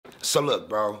So look,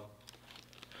 bro.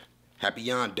 Happy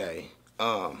Yon Day.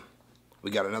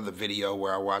 We got another video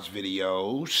where I watch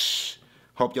videos.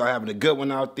 Hope y'all having a good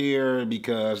one out there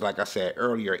because, like I said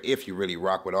earlier, if you really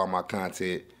rock with all my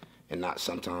content and not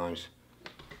sometimes,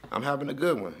 I'm having a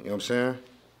good one. You know what I'm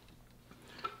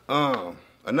saying?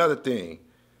 Another thing.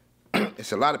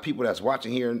 It's a lot of people that's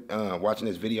watching here, watching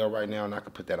this video right now, and I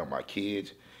can put that on my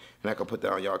kids, and I can put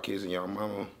that on y'all kids and y'all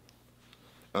mama.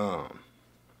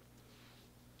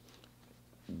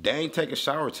 They ain't take a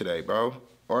shower today, bro,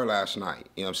 or last night.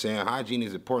 You know what I'm saying? Hygiene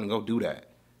is important. Go do that.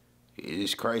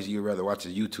 It's crazy you'd rather watch a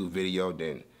YouTube video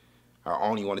than I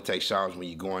only want to take showers when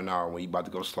you're going out or when you about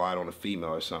to go slide on a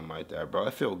female or something like that, bro.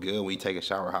 It feel good when you take a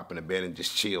shower, hop in the bed, and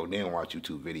just chill, then watch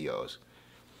YouTube videos.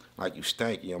 Like you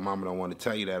stink, your mama don't want to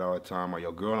tell you that all the time, or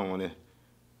your girl don't want to.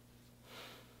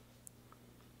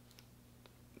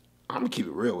 I'm going to keep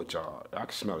it real with y'all. I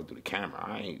can smell it through the camera.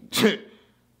 I ain't, you know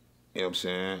what I'm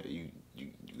saying? You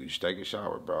just take a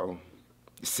shower, bro.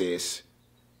 Sis.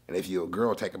 And if you're a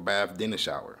girl, take a bath, then a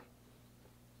shower.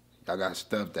 Y'all got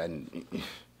stuff that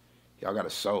y'all got to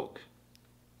soak.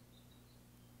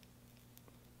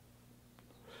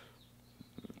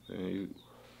 They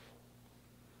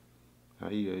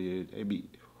be,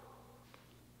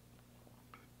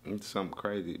 it's something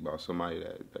crazy about somebody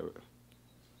that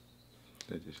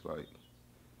just like,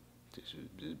 just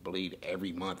bleed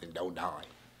every month and don't die.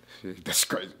 That's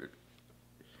crazy.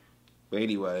 But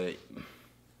anyway,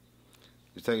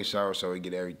 just take a shower so we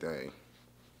get everything. You know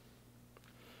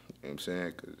what I'm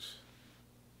saying? Because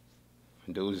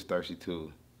dudes is thirsty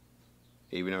too.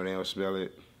 Even though they don't smell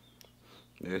it,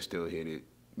 they'll still hit it.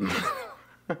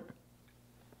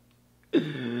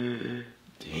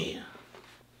 Damn.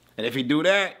 And if he do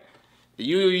that,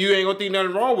 you ain't gonna think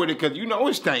nothing wrong with it because you know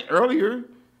it stank earlier.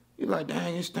 You're like,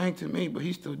 dang, it stank to me, but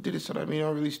he still did it, so that means it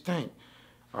don't really stink.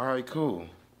 All right, cool.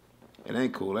 It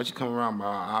ain't cool. Let you come around,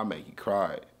 I'll make you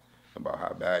cry about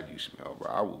how bad you smell,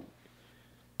 bro.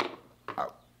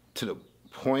 To the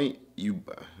point you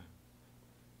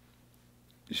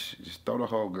just throw the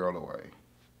whole girl away.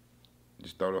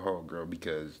 Just throw the whole girl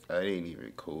because that ain't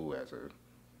even cool as a.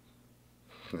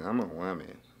 I'm a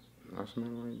woman. I smell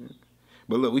like that.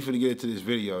 But look, we finna get into this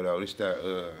video though. This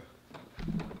that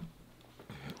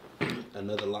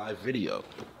another live video.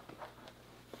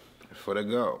 For the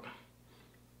go.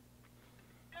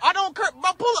 I don't care,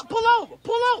 but pull over,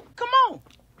 come on.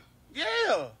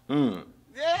 Yeah.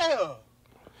 Yeah.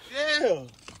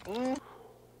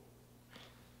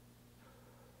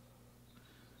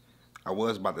 I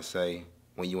was about to say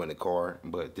when you in the car,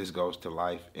 but this goes to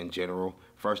life in general.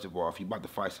 First of all, if you about to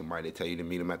fight somebody, they tell you to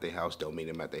meet them at their house, don't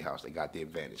meet them at their house. They got the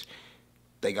advantage.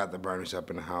 They got the burners up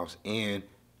in the house. And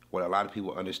what a lot of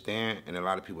people understand and a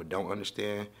lot of people don't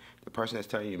understand, the person that's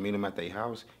telling you to meet them at their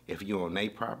house, if you on their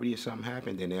property or something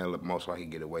happened, then they'll most likely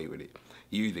get away with it.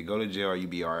 You either go to jail or you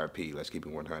be RIP. Let's keep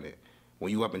it 100.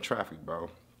 When you up in traffic,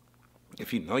 bro,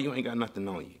 if you know you ain't got nothing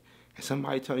on you, and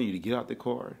somebody telling you to get out the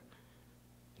car,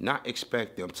 not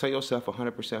expect them. Tell yourself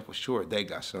 100% for sure they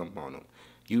got something on them.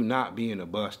 You not being a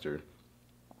buster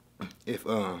if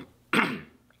you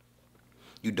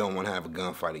don't want to have a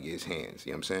gunfight against hands.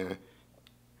 You know what I'm saying?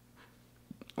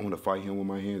 I want to fight him with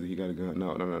my hands. He got a gun.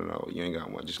 No. You ain't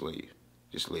got one. Just leave.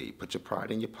 Just leave. Put your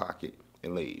pride in your pocket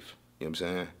and leave. You know what I'm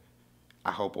saying?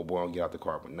 I hope a boy don't get out the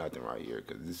car with nothing right here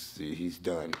because he's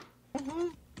done.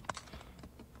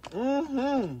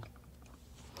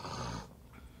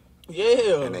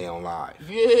 Yeah. And they on live.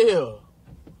 Yeah.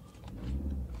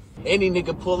 Any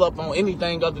nigga pull up on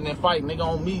anything other than fight, nigga,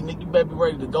 on me, nigga, you better be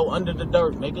ready to go under the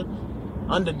dirt, nigga.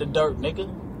 Under the dirt,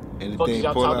 nigga. Anything Fuck is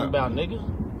y'all talking up about, nigga?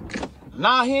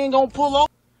 Nah, he ain't gonna pull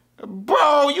up.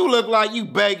 Bro, you look like you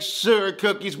bake sugar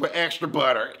cookies with extra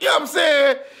butter. You know what I'm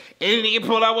saying? Any nigga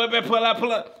pull up,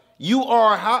 pull up. You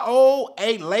are how old?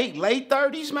 Late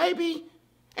 30s maybe?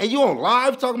 And you on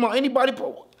live talking about anybody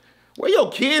pull. Where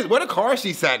your kids? Where the car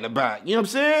she sat in the back? You know what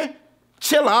I'm saying?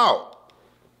 Chill out.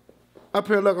 Up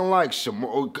here looking like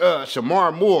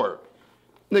Shamar Moore.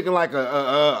 Looking like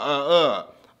a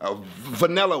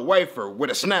vanilla wafer with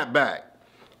a snapback.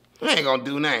 You ain't gonna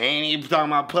do nothing. Ain't even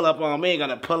talking about pull up on me.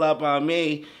 Gonna pull up on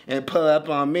me and pull up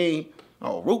on me.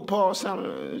 Oh, root paw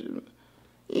sounding.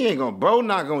 You ain't gonna, bro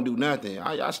not gonna do nothing.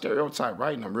 I stereotype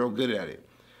right and I'm real good at it.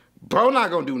 Bro not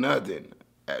gonna do nothing.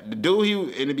 The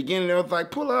dude, in the beginning, they was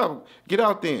like, pull up, get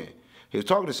out there. He was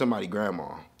talking to somebody's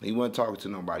grandma. He wasn't talking to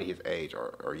nobody his age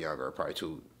or younger, probably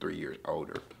 2, 3 years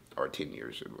older, or 10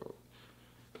 years ago.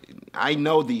 I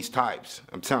know these types,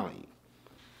 I'm telling you.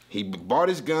 He bought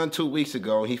his gun 2 weeks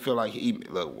ago. He feel like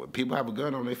look, when people have a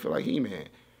gun on, they feel like He-Man.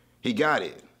 He got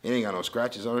it. He ain't got no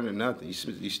scratches on it or nothing.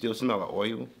 You still smell like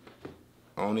oil.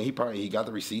 Only he got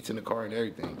the receipts in the car and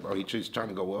everything, bro. He just trying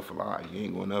to go up for life. You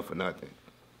ain't going up for nothing.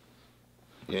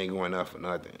 You ain't going up for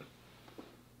nothing.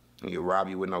 He'll rob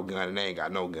you with no gun and they ain't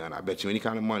got no gun. I bet you any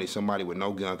kind of money somebody with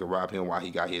no gun could rob him while he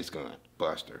got his gun.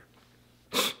 Buster.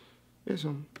 It's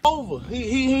him. Over.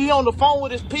 He on the phone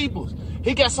with his peoples.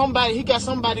 He got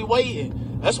somebody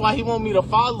waiting. That's why he want me to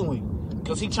follow him.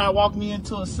 Cause he trying to walk me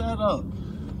into a setup.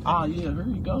 Ah yeah, here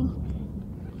you go.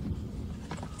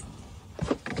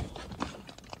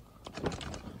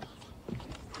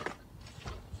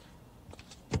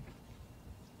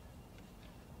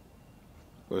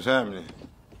 What's happening?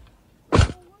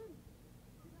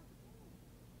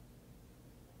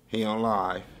 He on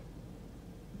live.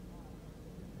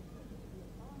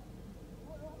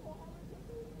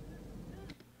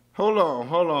 Hold on.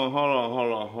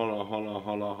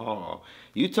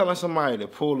 You telling somebody to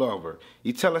pull over.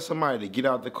 You telling somebody to get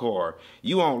out the car.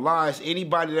 You on lies.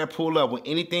 Anybody that pull up with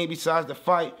anything besides the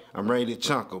fight, I'm ready to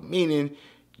chunk them. Meaning,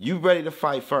 you ready to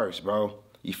fight first, bro.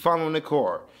 You following the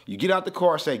car. You get out the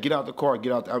car, say, get out the car,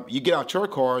 you get out your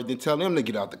car, then tell them to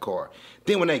get out the car.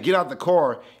 Then when they get out the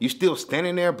car, you still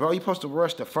standing there, bro. You supposed to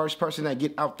rush the first person that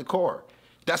get out the car.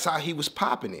 That's how he was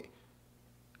popping it.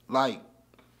 Like,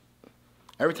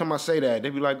 every time I say that,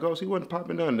 they be like, Ghost, he wasn't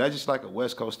popping nothing. That's just like a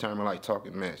West Coast term of like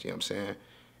talking mess, you know what I'm saying?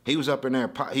 He was up in there,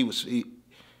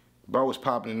 bro was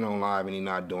popping it on live and he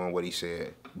not doing what he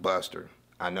said. Buster,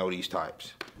 I know these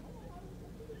types.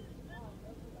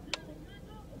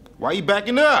 Why you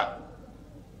backing up?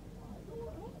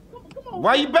 Come on,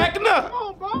 why you backing up? Come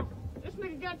on, bro. This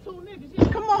nigga got 2 niggas.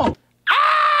 Yeah, come on.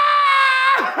 Ah!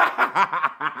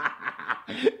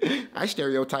 I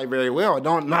stereotype very well,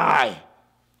 don't I?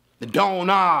 Don't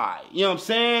I? You know what I'm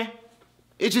saying?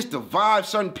 It's just the vibe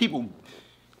certain people,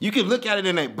 you can look at it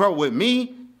in that, bro, with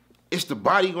me, it's the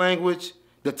body language,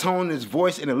 the tone in his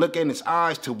voice, and the look in his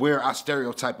eyes to where I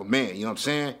stereotype a man, you know what I'm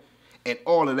saying? And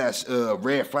all of that's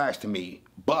red flags to me.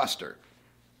 Buster.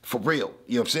 For real.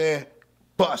 You know what I'm saying?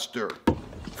 Buster.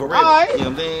 For real. Right. You know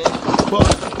what I'm saying?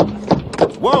 Buster.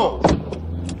 Whoa.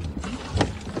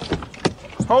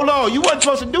 Hold on. You wasn't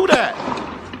supposed to do that.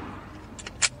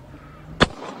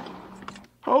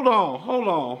 Hold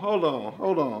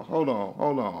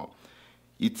on.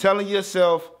 You telling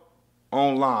yourself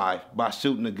on live by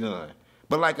shooting a gun.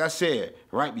 But like I said,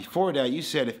 right before that, you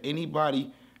said if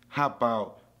anybody hop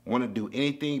out, want to do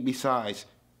anything besides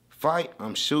fight,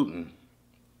 I'm shooting.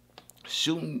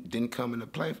 Shooting didn't come into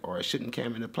play, or it shouldn't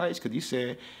come into place, because you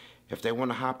said if they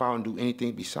want to hop out and do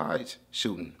anything besides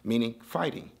shooting, meaning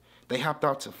fighting. They hopped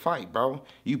out to fight, bro.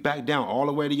 You backed down all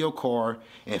the way to your car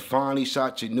and finally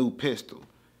shot your new pistol.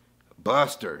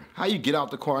 Buster, how you get out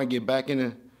the car and get back in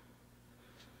the...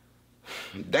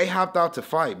 They hopped out to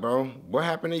fight, bro. What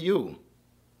happened to you?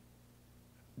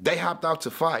 They hopped out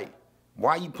to fight.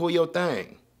 Why you pull your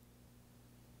thing?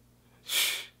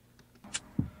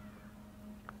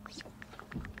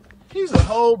 He's a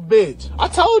whole bitch. I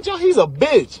told y'all he's a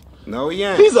bitch. No, he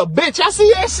ain't. He's a bitch. I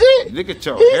see that shit. Look at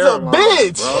your He's hairline, a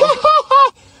bitch. bro.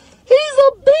 He's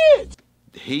a bitch.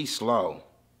 He's slow.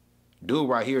 Dude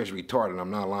right here is retarded.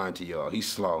 I'm not lying to y'all. He's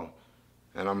slow.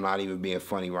 And I'm not even being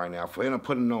funny right now. For him to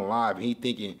put it on live, he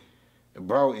thinking,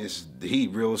 bro, he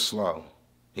real slow.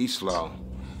 He's slow.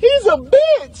 He's a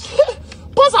bitch.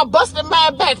 Plus I busted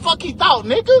mine back. Fuck he thought,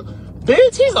 nigga.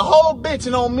 Bitch, he's a whole bitch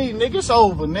and on me, nigga. It's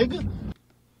over, nigga.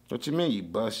 What you mean you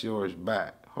bust yours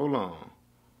back? Hold on.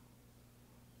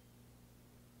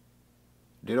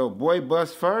 Did old boy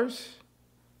bust first?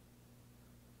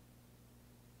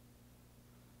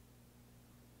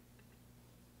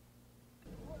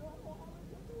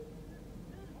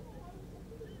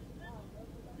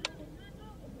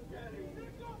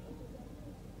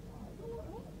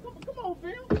 Come on,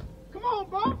 Phil. Come on,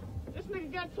 bro. This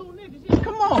nigga got 2 niggas. Yeah,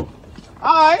 come on.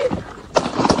 All right.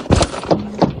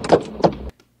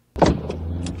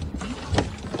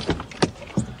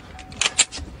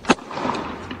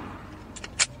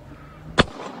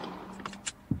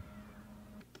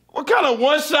 What kind of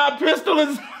one-shot pistol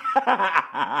is...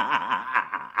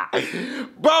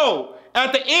 Bro,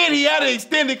 at the end, he had an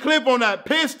extended clip on that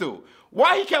pistol.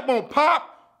 Why he kept on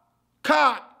pop,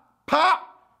 cock, pop,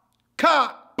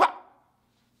 cock, pop?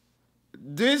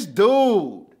 This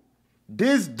dude,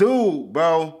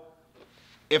 bro,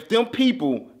 if them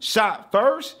people shot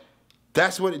first,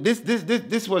 that's what,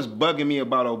 this was bugging me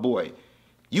about old boy.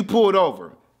 You pulled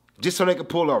over just so they could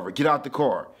pull over, get out the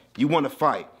car. You want to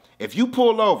fight. If you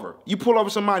pull over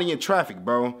somebody in traffic,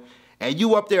 bro, and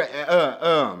you up there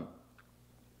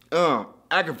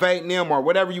aggravating them or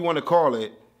whatever you want to call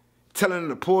it, telling them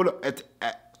to pull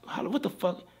what the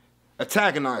fuck?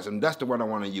 Antagonize them. That's the word I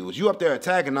want to use. You up there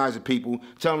antagonizing people,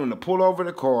 telling them to pull over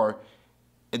the car,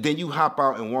 and then you hop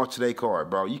out and walk to their car,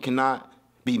 bro. You cannot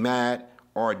be mad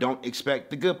or don't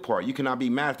expect the good part. You cannot be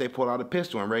mad if they pull out a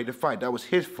pistol and ready to fight. That was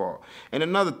his fault. And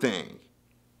another thing,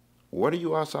 what are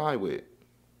you outside with?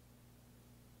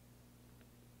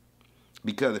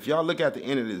 Because if y'all look at the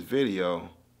end of this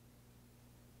video,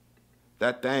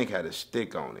 that thing had a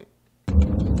stick on it.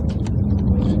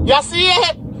 Y'all see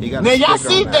it? Now y'all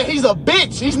see that he's a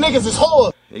bitch. These niggas is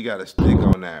whores. He got a stick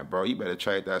on that, bro. You better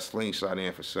trade that slingshot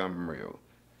in for something real.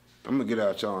 I'm gonna get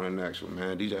out y'all on the next one,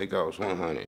 man. DJ Ghost 100.